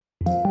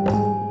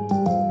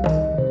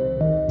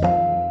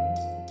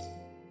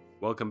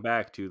welcome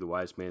back to The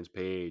Wise Man's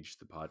Page,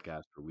 the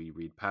podcast where we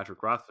read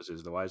Patrick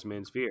Rothfuss's The Wise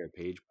Man's Fear,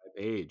 page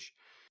by page.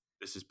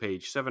 This is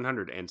page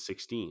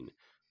 716,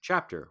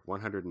 chapter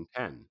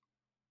 110,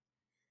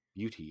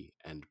 Beauty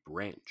and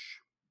Branch.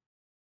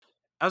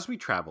 As we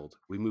traveled,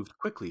 we moved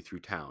quickly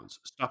through towns,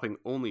 stopping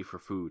only for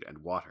food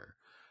and water.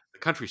 The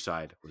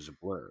countryside was a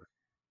blur.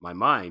 My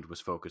mind was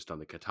focused on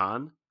the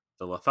Catan,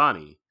 the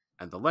Lathani,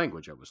 and the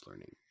language I was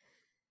learning.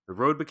 The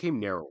road became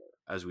narrower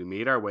as we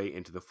made our way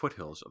into the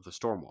foothills of the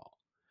Stormwall.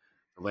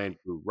 The land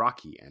grew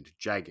rocky and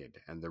jagged,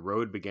 and the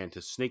road began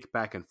to snake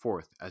back and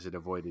forth as it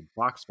avoided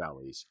box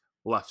valleys,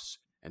 bluffs,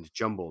 and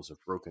jumbles of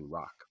broken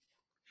rock.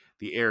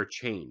 The air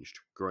changed,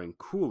 growing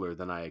cooler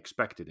than I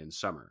expected in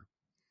summer.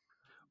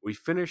 We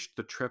finished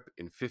the trip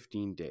in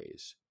 15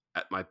 days.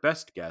 At my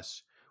best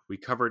guess, we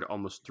covered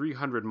almost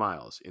 300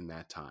 miles in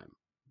that time.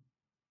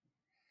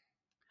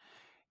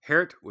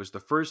 Hert was the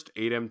first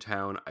Adem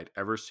town I'd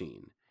ever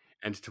seen,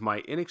 and to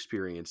my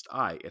inexperienced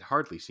eye, it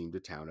hardly seemed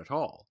a town at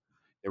all.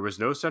 There was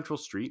no central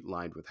street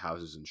lined with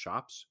houses and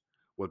shops.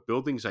 What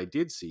buildings I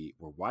did see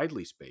were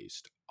widely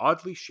spaced,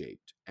 oddly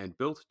shaped, and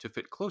built to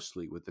fit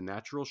closely with the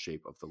natural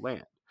shape of the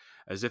land,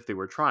 as if they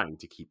were trying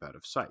to keep out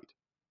of sight.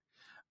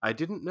 I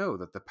didn't know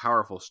that the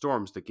powerful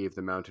storms that gave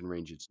the mountain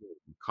range its name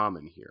were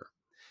common here.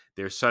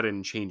 Their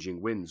sudden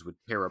changing winds would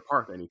tear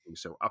apart anything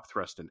so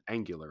upthrust and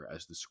angular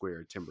as the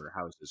square timber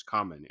houses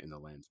common in the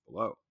lands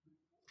below.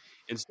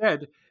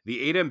 Instead,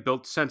 the Adem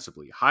built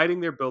sensibly, hiding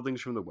their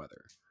buildings from the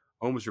weather.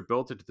 Homes were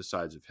built into the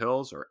sides of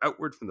hills or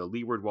outward from the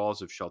leeward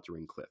walls of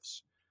sheltering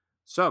cliffs.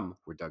 Some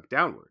were dug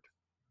downward.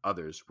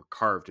 Others were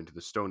carved into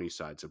the stony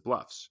sides of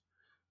bluffs.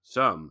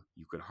 Some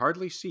you could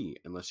hardly see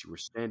unless you were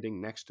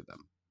standing next to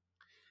them.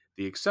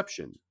 The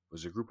exception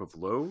was a group of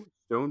low,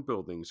 stone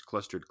buildings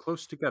clustered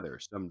close together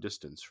some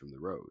distance from the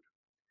road.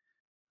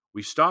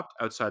 We stopped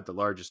outside the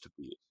largest of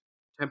these.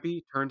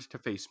 Tempe turned to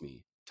face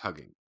me,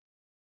 tugging.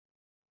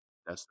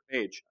 That's the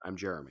page. I'm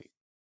Jeremy.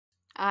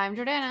 I'm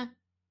Jordana.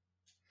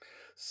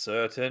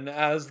 Certain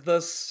as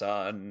the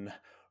sun,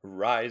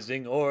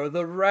 rising o'er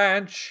the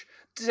ranch,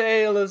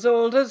 tale as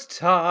old as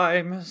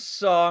time,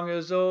 song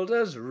as old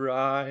as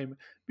rhyme,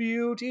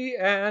 Beauty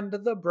and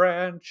the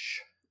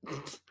Branch.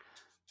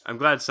 I'm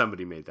glad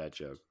somebody made that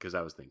joke, because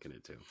I was thinking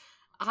it too.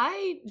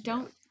 I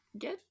don't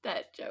get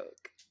that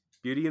joke.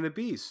 Beauty and the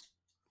Beast.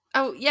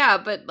 Oh, yeah,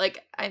 but,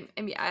 I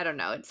mean, I don't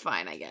know. It's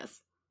fine, I guess.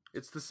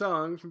 It's the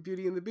song from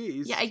Beauty and the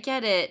Beast. Yeah, I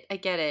get it.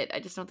 I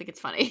just don't think it's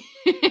funny.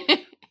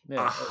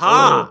 Yeah.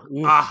 Aha! Oh,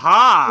 oof.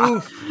 Aha!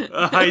 Oof.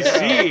 I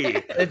see.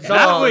 It's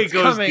that all way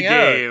goes the coming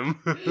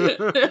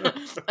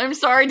out. game. I'm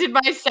sorry, did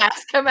my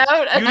sass come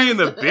out? Beauty and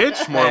the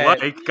Bitch, more Hey.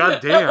 like.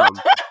 Goddamn.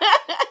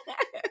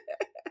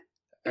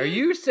 Are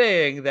you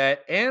saying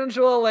that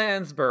Angela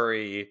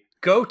Lansbury,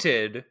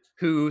 goated,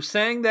 who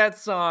sang that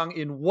song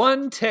in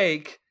one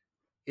take,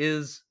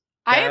 is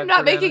I am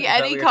not bad for men? making Is that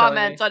what any you're telling me?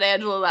 comments on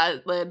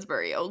Angela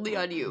Lansbury, only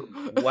on you.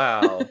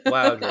 Wow,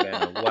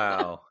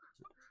 Jordana,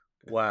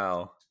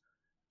 wow.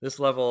 This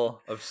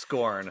level of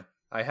scorn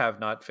I have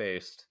not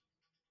faced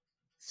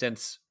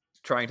since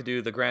trying to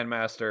do the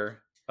Grandmaster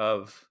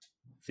of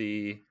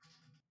the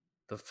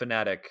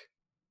fanatic,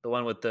 the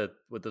one with the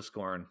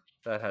scorn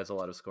that has a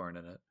lot of scorn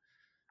in it.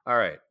 All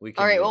right, we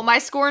can. All right, move well, on. my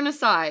scorn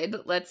aside,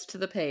 let's to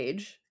the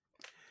page.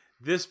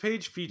 This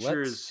page Let's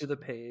features to the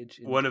page.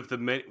 one of the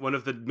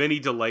many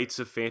delights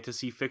of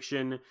fantasy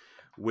fiction,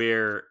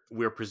 where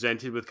we're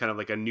presented with kind of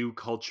like a new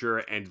culture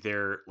and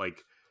their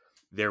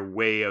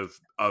way of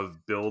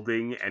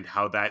building and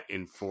how that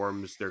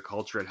informs their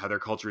culture and how their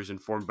culture is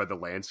informed by the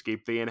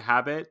landscape they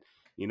inhabit.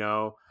 You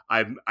know,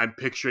 I'm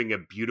picturing a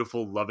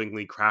beautiful,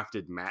 lovingly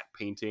crafted matte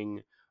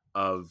painting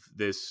of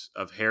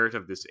Hert,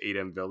 of this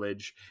Adem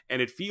village,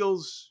 and it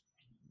feels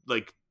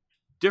like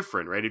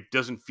different, right? It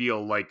doesn't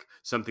feel like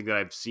something that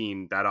I've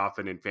seen that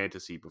often in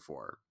fantasy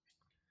before.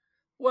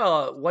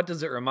 Well, what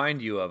does it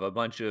remind you of? A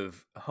bunch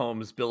of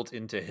homes built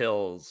into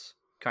hills,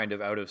 kind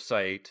of out of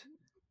sight.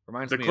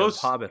 Reminds me of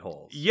Hobbit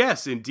holes.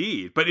 Yes,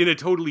 indeed, but in a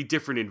totally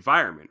different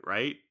environment,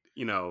 right?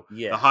 You know,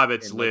 Yeah, the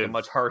hobbits in live like a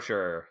much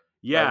harsher,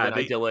 Yeah, than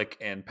idyllic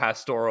and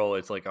pastoral.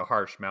 It's like a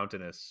harsh,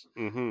 mountainous,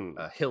 Mm-hmm.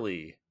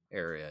 hilly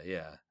area.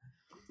 Yeah.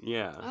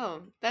 Yeah.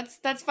 Oh,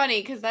 that's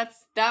funny because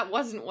that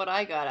wasn't what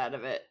I got out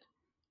of it.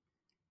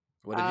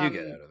 What did you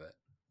get out of it?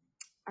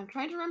 I'm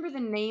trying to remember the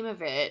name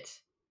of it.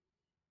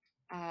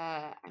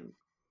 I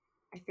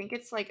think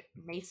it's like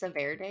Mesa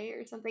Verde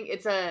or something.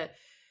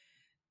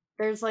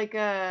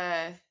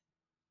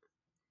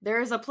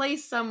 There's a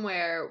place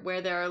somewhere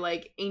where there are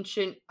like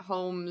ancient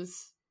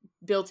homes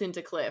built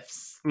into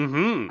cliffs.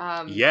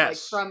 Mm-hmm.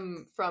 Yes.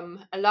 Like from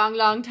a long,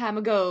 long time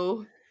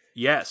ago.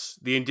 Yes,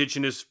 the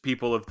indigenous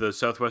people of the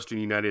southwestern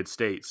United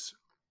States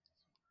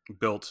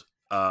built.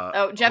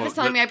 Jeff is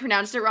telling me I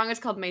pronounced it wrong.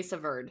 It's called Mesa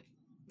Verde.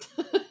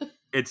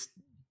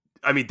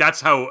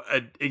 That's how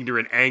an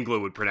ignorant Anglo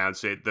would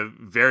pronounce it. The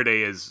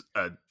Verde is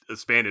a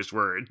Spanish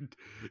word.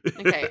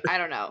 Okay, I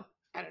don't know.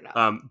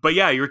 But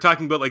yeah, you were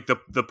talking about like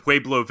the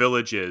Pueblo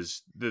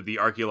villages. The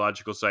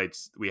archaeological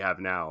sites we have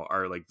now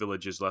are like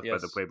villages left by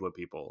the Pueblo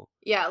people.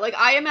 Yeah, like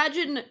I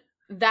imagine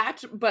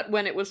that, but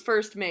when it was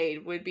first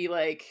made, would be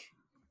like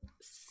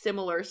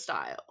similar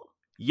style.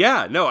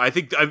 Yeah, no, I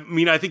think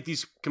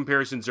these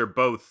comparisons are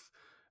both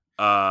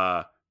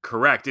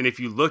correct. And if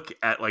you look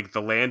at like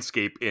the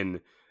landscape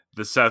in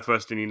the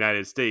southwestern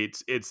United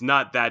States, it's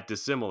not that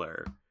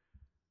dissimilar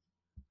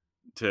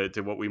to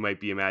what we might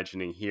be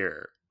imagining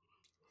here.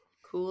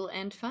 Cool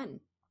and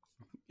fun.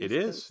 It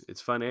is.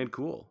 It's fun and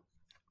cool.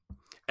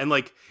 And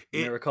like,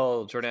 I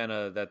recall,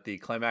 Jordana, that the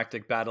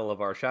climactic battle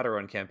of our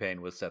Shadowrun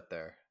campaign was set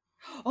there.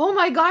 Oh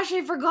my gosh,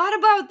 I forgot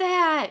about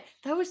that.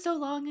 That was so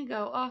long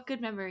ago. Oh,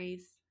 good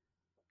memories.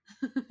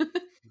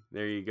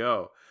 There you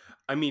go.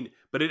 I mean,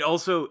 but it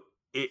also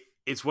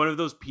it's one of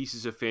those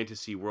pieces of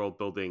fantasy world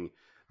building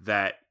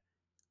that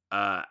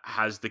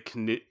has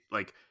the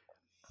like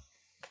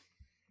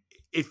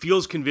it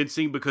feels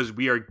convincing because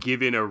we are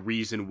given a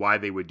reason why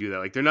they would do that.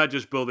 Like, they're not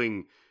just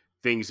building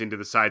things into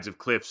the sides of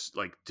cliffs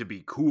like to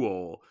be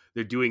cool.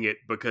 They're doing it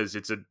because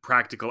it's a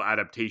practical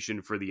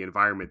adaptation for the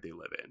environment they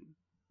live in.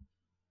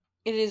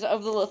 It is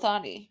of the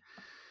Lethani.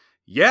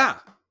 Yeah,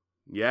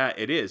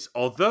 it is.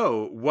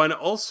 Although one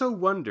also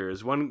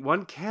wonders,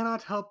 one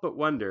cannot help but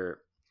wonder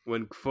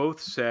when Kvothe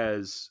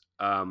says,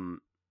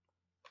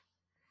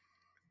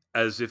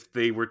 as if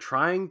they were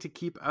trying to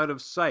keep out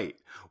of sight.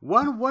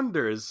 One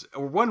wonders,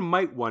 or one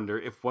might wonder,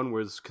 if one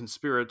was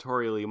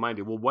conspiratorially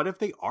minded. Well, what if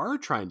they are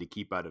trying to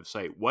keep out of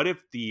sight? What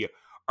if the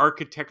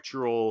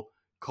architectural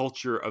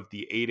culture of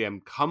the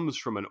Adem comes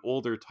from an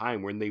older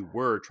time when they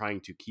were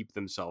trying to keep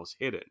themselves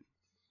hidden?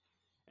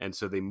 And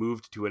so they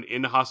moved to an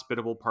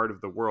inhospitable part of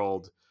the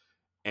world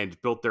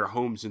and built their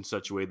homes in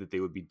such a way that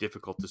they would be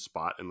difficult to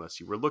spot unless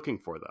you were looking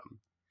for them.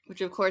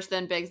 Which, of course,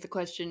 then begs the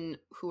question,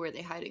 who are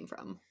they hiding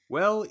from?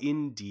 Well,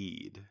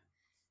 indeed.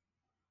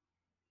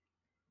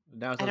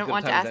 Now I don't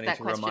want to ask that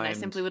question. I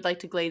simply would like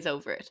to glaze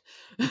over it.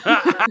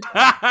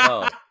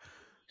 Well,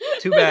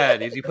 too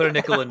bad. You put a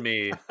nickel in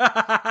me.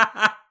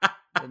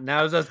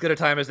 Now is as good a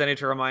time as any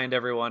to remind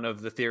everyone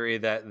of the theory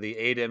that the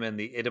Adem and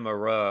the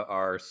Idamara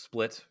are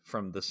split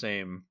from the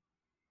same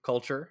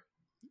culture.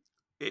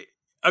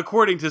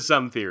 According to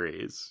some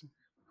theories.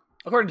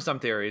 According to some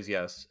theories,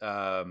 yes.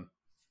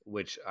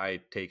 Which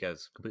I take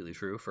as completely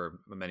true for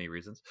many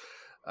reasons.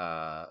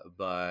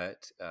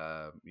 But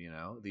the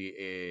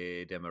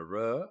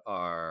Idamara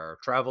are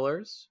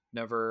travelers,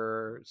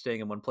 never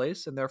staying in one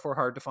place, and therefore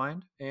hard to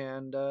find.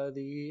 And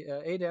the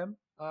Adem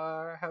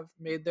have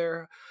made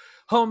their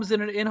homes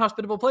in an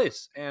inhospitable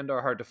place and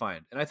are hard to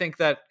find. And I think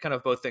that kind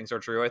of both things are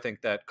true. I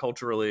think that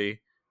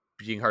culturally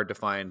being hard to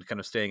find, kind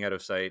of staying out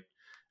of sight,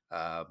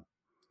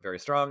 very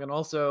strong. And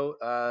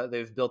also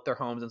they've built their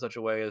homes in such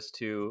a way as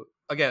to,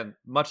 again,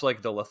 much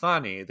like the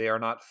Lethani, they are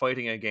not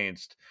fighting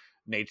against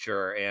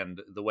nature and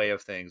the way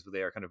of things, but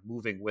they are kind of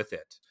moving with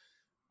it,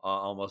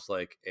 almost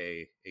like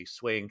a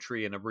swaying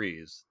tree in a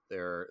breeze.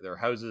 Their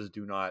houses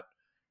do not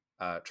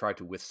try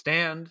to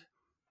withstand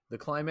the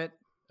climate,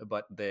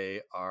 but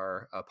they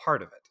are a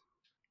part of it.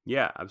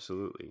 Yeah,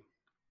 absolutely.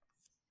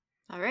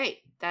 All right,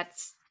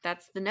 that's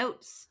the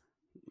notes.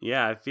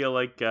 Yeah, I feel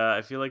like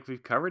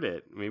we've covered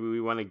it. Maybe we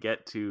want to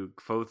get to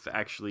Kvothe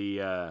actually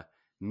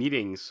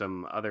meeting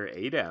some other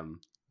Adem.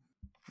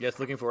 Yes,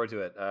 looking forward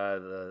to it.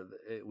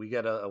 We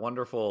get a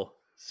wonderful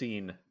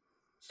scene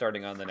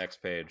starting on the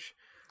next page.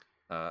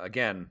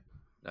 Again,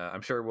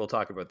 I'm sure we'll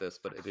talk about this,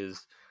 but it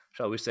is,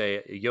 shall we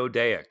say,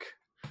 Yodaic.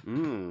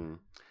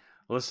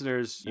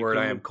 Listeners, word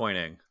I am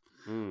coining.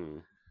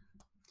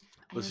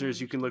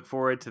 Listeners, you can look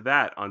forward to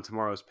that on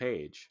tomorrow's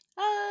page.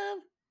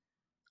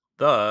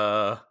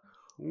 The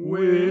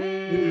Wind,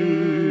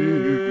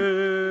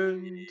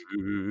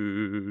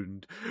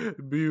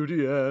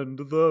 Beauty and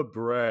the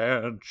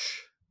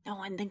Branch. No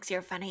one thinks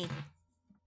you're funny.